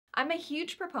I'm a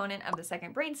huge proponent of the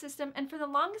second brain system, and for the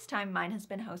longest time mine has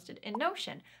been hosted in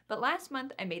Notion, but last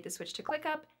month I made the switch to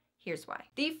ClickUp. Here's why.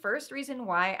 The first reason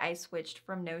why I switched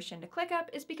from Notion to ClickUp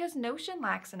is because Notion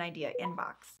lacks an idea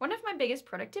inbox. One of my biggest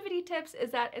productivity tips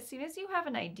is that as soon as you have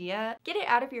an idea, get it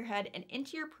out of your head and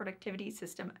into your productivity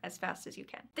system as fast as you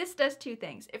can. This does two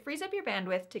things. It frees up your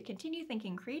bandwidth to continue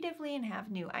thinking creatively and have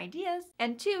new ideas,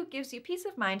 and two, gives you peace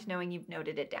of mind knowing you've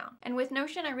noted it down. And with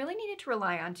Notion, I really needed to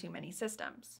rely on too many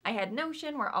systems. I had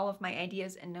Notion, where all of my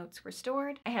ideas and notes were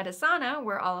stored. I had Asana,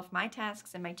 where all of my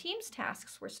tasks and my team's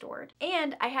tasks were stored.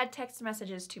 And I had text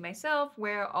messages to myself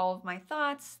where all of my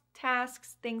thoughts,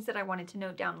 tasks, things that I wanted to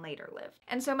note down later lived.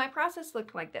 And so my process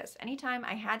looked like this. Anytime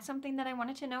I had something that I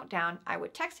wanted to note down, I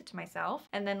would text it to myself,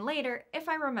 and then later, if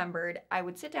I remembered, I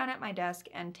would sit down at my desk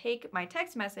and take my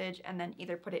text message and then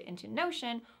either put it into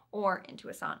Notion or into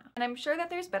Asana. And I'm sure that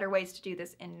there's better ways to do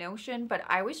this in Notion, but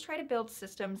I always try to build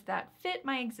systems that fit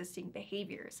my existing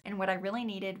behaviors. And what I really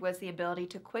needed was the ability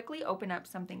to quickly open up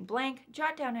something blank,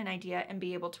 jot down an idea, and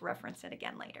be able to reference it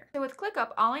again later. So with ClickUp,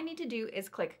 all I need to do is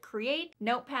click Create,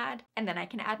 Notepad, and then I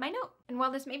can add my note. And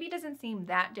while this maybe doesn't seem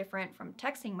that different from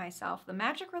texting myself, the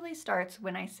magic really starts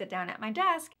when I sit down at my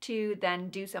desk to then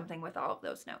do something with all of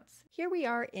those notes. Here we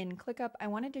are in ClickUp. I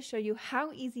wanted to show you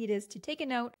how easy it is to take a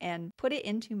note and put it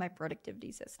into my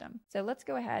productivity system. So let's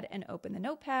go ahead and open the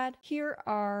notepad. Here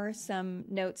are some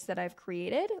notes that I've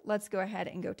created. Let's go ahead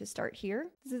and go to start here.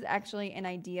 This is actually an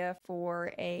idea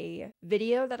for a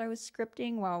video that I was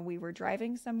scripting while we were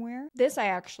driving somewhere. This I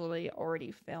actually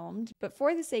already filmed, but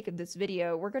for the sake of this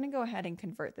video, we're going to go ahead and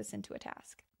convert this into a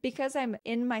task. Because I'm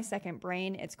in my second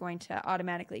brain, it's going to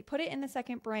automatically put it in the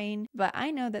second brain, but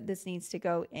I know that this needs to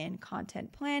go in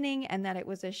content planning and that it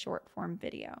was a short form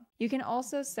video. You can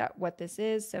also set what this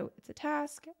is, so it's a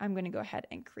task. I'm going to go ahead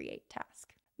and create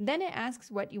task. Then it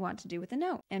asks what you want to do with the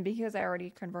note. And because I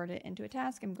already converted it into a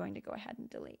task, I'm going to go ahead and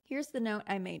delete. Here's the note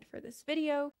I made for this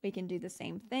video. We can do the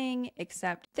same thing,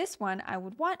 except this one I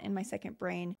would want in my second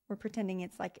brain. We're pretending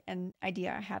it's like an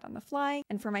idea I had on the fly.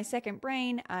 And for my second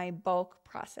brain, I bulk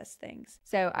process things.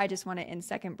 So I just want it in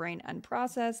second brain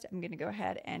unprocessed. I'm going to go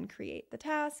ahead and create the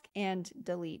task and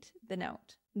delete the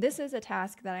note. This is a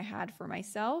task that I had for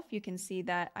myself. You can see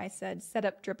that I said set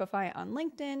up Dripify on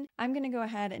LinkedIn. I'm going to go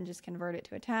ahead and just convert it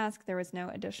to a task. There was no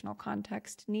additional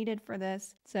context needed for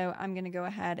this. So I'm going to go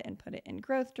ahead and put it in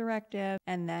growth directive,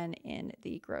 and then in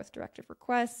the growth directive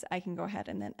requests, I can go ahead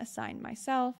and then assign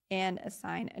myself and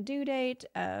assign a due date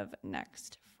of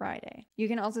next Friday. You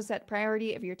can also set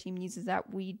priority if your team uses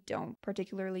that. We don't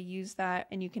particularly use that,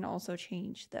 and you can also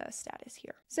change the status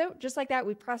here. So just like that,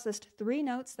 we processed 3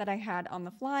 notes that I had on the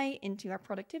fly into our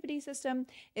productivity system.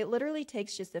 It literally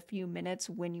takes just a few minutes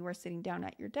when you are sitting down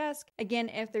at your desk. Again,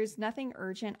 if there's nothing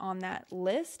urgent on that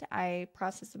list, I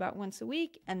process about once a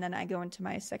week, and then I go into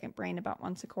my second brain about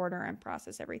once a quarter and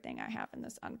process everything I have in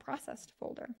this unprocessed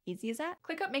folder. Easy as that.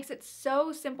 ClickUp makes it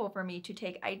so simple for me to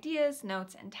take ideas,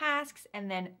 notes, and tasks, and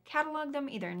then catalog them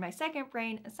either in my second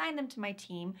brain, assign them to my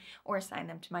team, or assign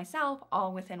them to myself,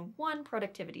 all within one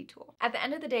productivity tool. At the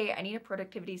end of the day, I need a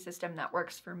productivity system that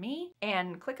works for me,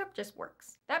 and ClickUp just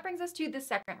works. That brings us to the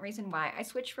second reason why I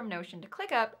switched from Notion to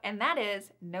ClickUp, and that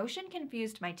is Notion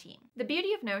confused my team. The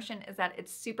beauty of Notion is that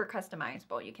it's super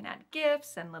customizable. You can add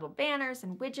GIFs and little banners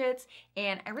and widgets,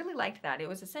 and I really liked that. It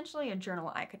was essentially a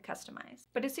journal I could customize.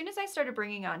 But as soon as I started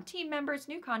bringing on team members,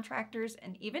 new contractors,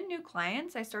 and even new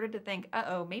clients, I started to think,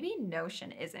 uh-oh, maybe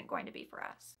Notion isn't going to be for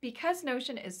us. Because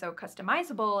Notion is so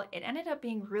customizable, it ended up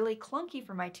being really clunky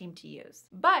for my team to use.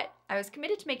 But I was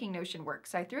committed to making Notion work,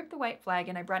 so I threw up the white flag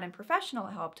and I brought in professional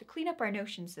help to clean up our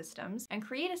Notion systems and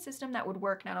create a system that would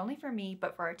work not only for me,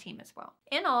 but for our team as well.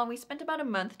 In all, we spent about a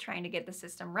month trying to get the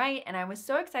system right, and I was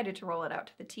so excited to roll it out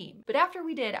to the team. But after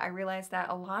we did, I realized that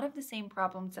a lot of the same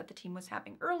problems that the team was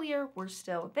having earlier were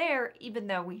still there, even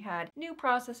though we had new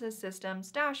processes,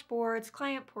 systems, dashboards,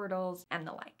 client portals, and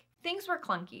the like. Things were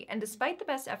clunky, and despite the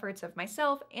best efforts of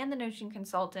myself and the Notion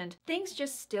consultant, things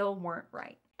just still weren't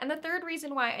right. And the third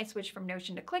reason why I switched from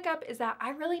Notion to ClickUp is that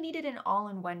I really needed an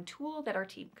all-in-one tool that our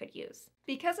team could use.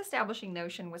 Because establishing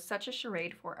Notion was such a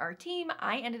charade for our team,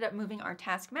 I ended up moving our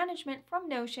task management from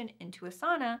Notion into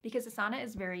Asana because Asana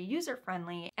is very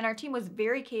user-friendly and our team was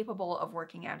very capable of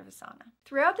working out of Asana.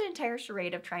 Throughout the entire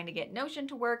charade of trying to get Notion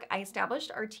to work, I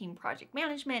established our team project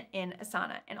management in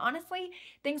Asana. And honestly,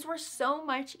 things were so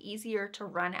much easier to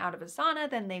run out of Asana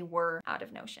than they were out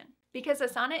of Notion. Because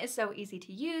Asana is so easy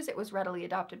to use, it was readily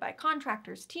adopted by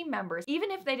contractors, team members,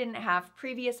 even if they didn't have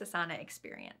previous Asana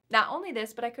experience. Not only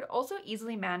this, but I could also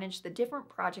easily manage the different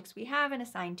projects we have and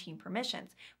assign team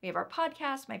permissions. We have our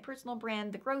podcast, my personal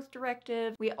brand, the growth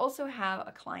directive. We also have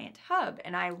a client hub,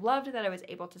 and I loved that I was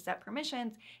able to set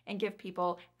permissions and give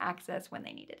people access when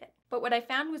they needed it. But what I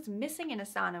found was missing in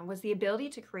Asana was the ability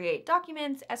to create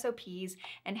documents, SOPs,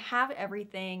 and have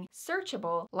everything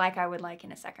searchable like I would like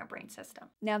in a second brain system.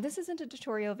 Now, this isn't a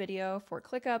tutorial video for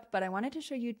ClickUp, but I wanted to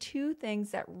show you two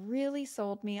things that really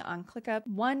sold me on ClickUp.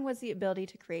 One was the ability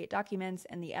to create documents,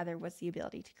 and the other was the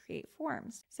ability to create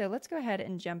forms. So let's go ahead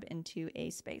and jump into a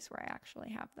space where I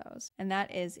actually have those, and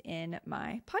that is in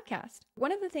my podcast.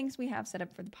 One of the things we have set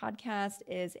up for the podcast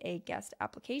is a guest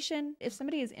application. If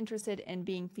somebody is interested in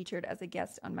being featured as a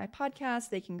guest on my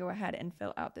podcast, they can go ahead and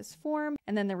fill out this form,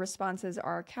 and then the responses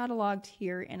are cataloged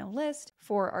here in a list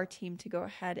for our team to go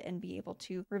ahead and be able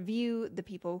to review the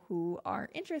people who are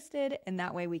interested, and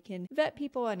that way we can vet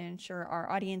people and ensure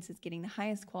our audience is getting the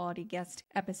highest quality guest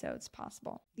episodes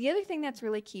possible. The other thing that's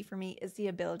really key for me is the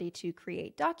ability to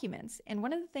create documents, and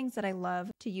one of the things that I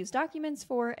love to use documents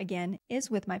for, again,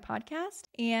 is with my podcast,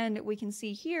 and we can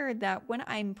see here that when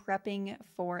I'm prepping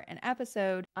for an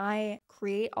episode, I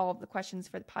create all of the questions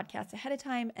for the podcast ahead of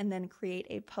time and then create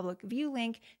a public view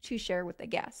link to share with the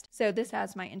guest. So this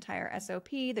has my entire SOP,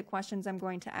 the questions I'm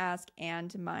going to ask,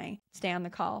 and my stay on the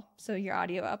call. So your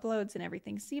audio uploads and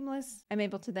everything's seamless. I'm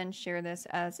able to then share this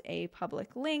as a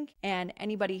public link, and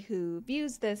anybody who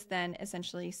views this then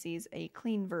essentially sees a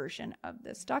clean version of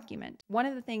this document. One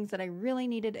of the things that I really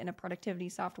needed in a productivity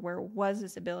software was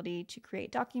this ability to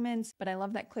create documents, but I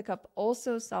love that ClickUp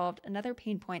also solved another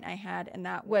pain point I had, and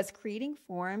that was creating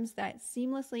forms that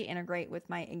seamlessly integrate with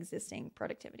my existing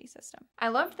productivity system. I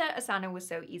loved that Asana was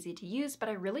so easy to use, but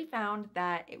I really found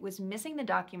that it was missing the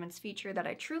documents feature that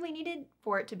I truly needed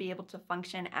for it to be able to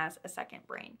function as a second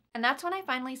brain. And that's when I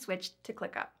finally switched to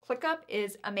ClickUp. ClickUp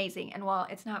is amazing, and while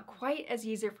it's not quite as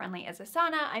user-friendly as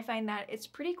Asana, I find that it's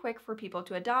pretty quick for people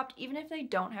to adopt even if they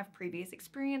don't have previous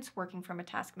experience working from a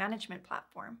task management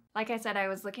platform. Like I said, I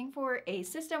was looking for a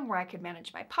system where I could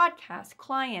manage my podcast,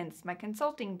 clients, my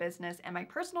consulting business, and my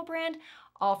personal brand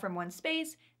all from one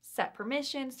space, set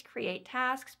permissions, create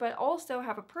tasks, but also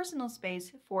have a personal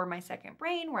space for my second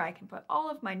brain where I can put all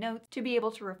of my notes to be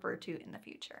able to refer to in the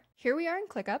future. Here we are in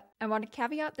ClickUp. I want to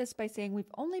caveat this by saying we've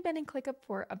only been in ClickUp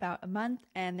for about a month,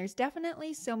 and there's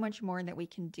definitely so much more that we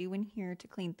can do in here to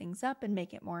clean things up and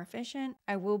make it more efficient.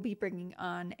 I will be bringing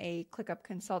on a ClickUp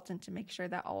consultant to make sure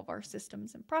that all of our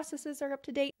systems and processes are up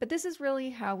to date, but this is really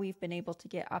how we've been able to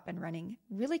get up and running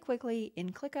really quickly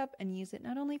in ClickUp and use it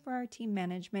not only for our team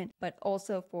management, but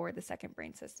also for the second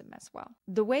brain system as well.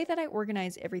 The way that I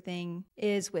organize everything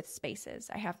is with spaces.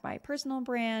 I have my personal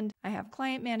brand, I have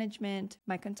client management,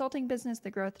 my consulting business,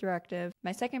 the growth directive,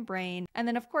 my second brain, and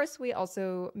then of course we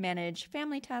also manage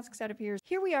family tasks out of here.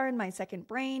 Here we are in my second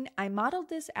brain. I modeled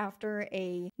this after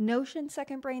a Notion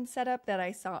second brain setup that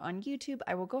I saw on YouTube.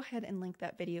 I will go ahead and link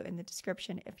that video in the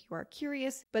description if you are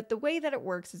curious, but the way that it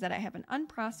works is that I have an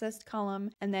unprocessed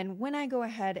column, and then when I go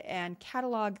ahead and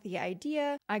catalog the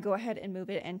idea, I go ahead and move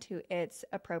it into its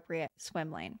appropriate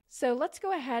swim lane. So let's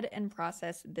go ahead and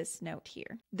process this note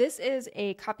here. This is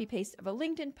a copy paste of a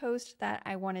LinkedIn post that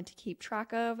I wanted to keep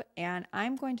track of, and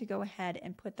I'm going to go ahead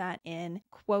and put that in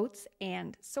quotes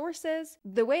and sources.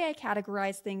 The way I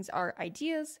categorize things are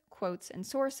ideas, quotes and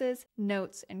sources,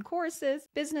 notes and courses,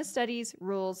 business studies,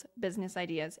 rules, business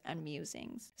ideas, and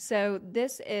musings. So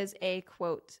this is a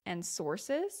quote and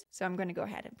sources. So I'm going to go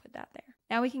ahead and put that there.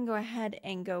 Now we can go ahead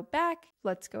and go back.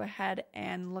 Let's go ahead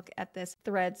and look at this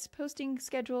threads posting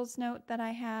schedules note that I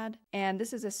had. And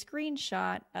this is a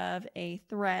screenshot of a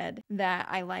thread that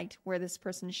I liked where this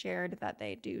person shared that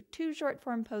they do 2 short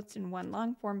form posts and 1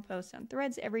 long form post on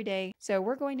threads every day. So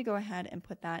we're going to go ahead and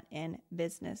put that in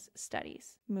business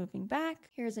studies. Moving back,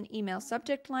 here's an email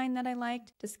subject line that I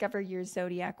liked. Discover your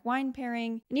zodiac wine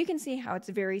pairing. And you can see how it's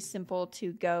very simple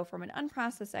to go from an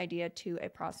unprocessed idea to a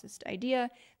processed idea.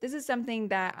 This is something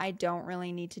that I don't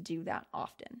really need to do that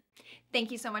often.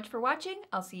 Thank you so much for watching.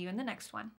 I'll see you in the next one.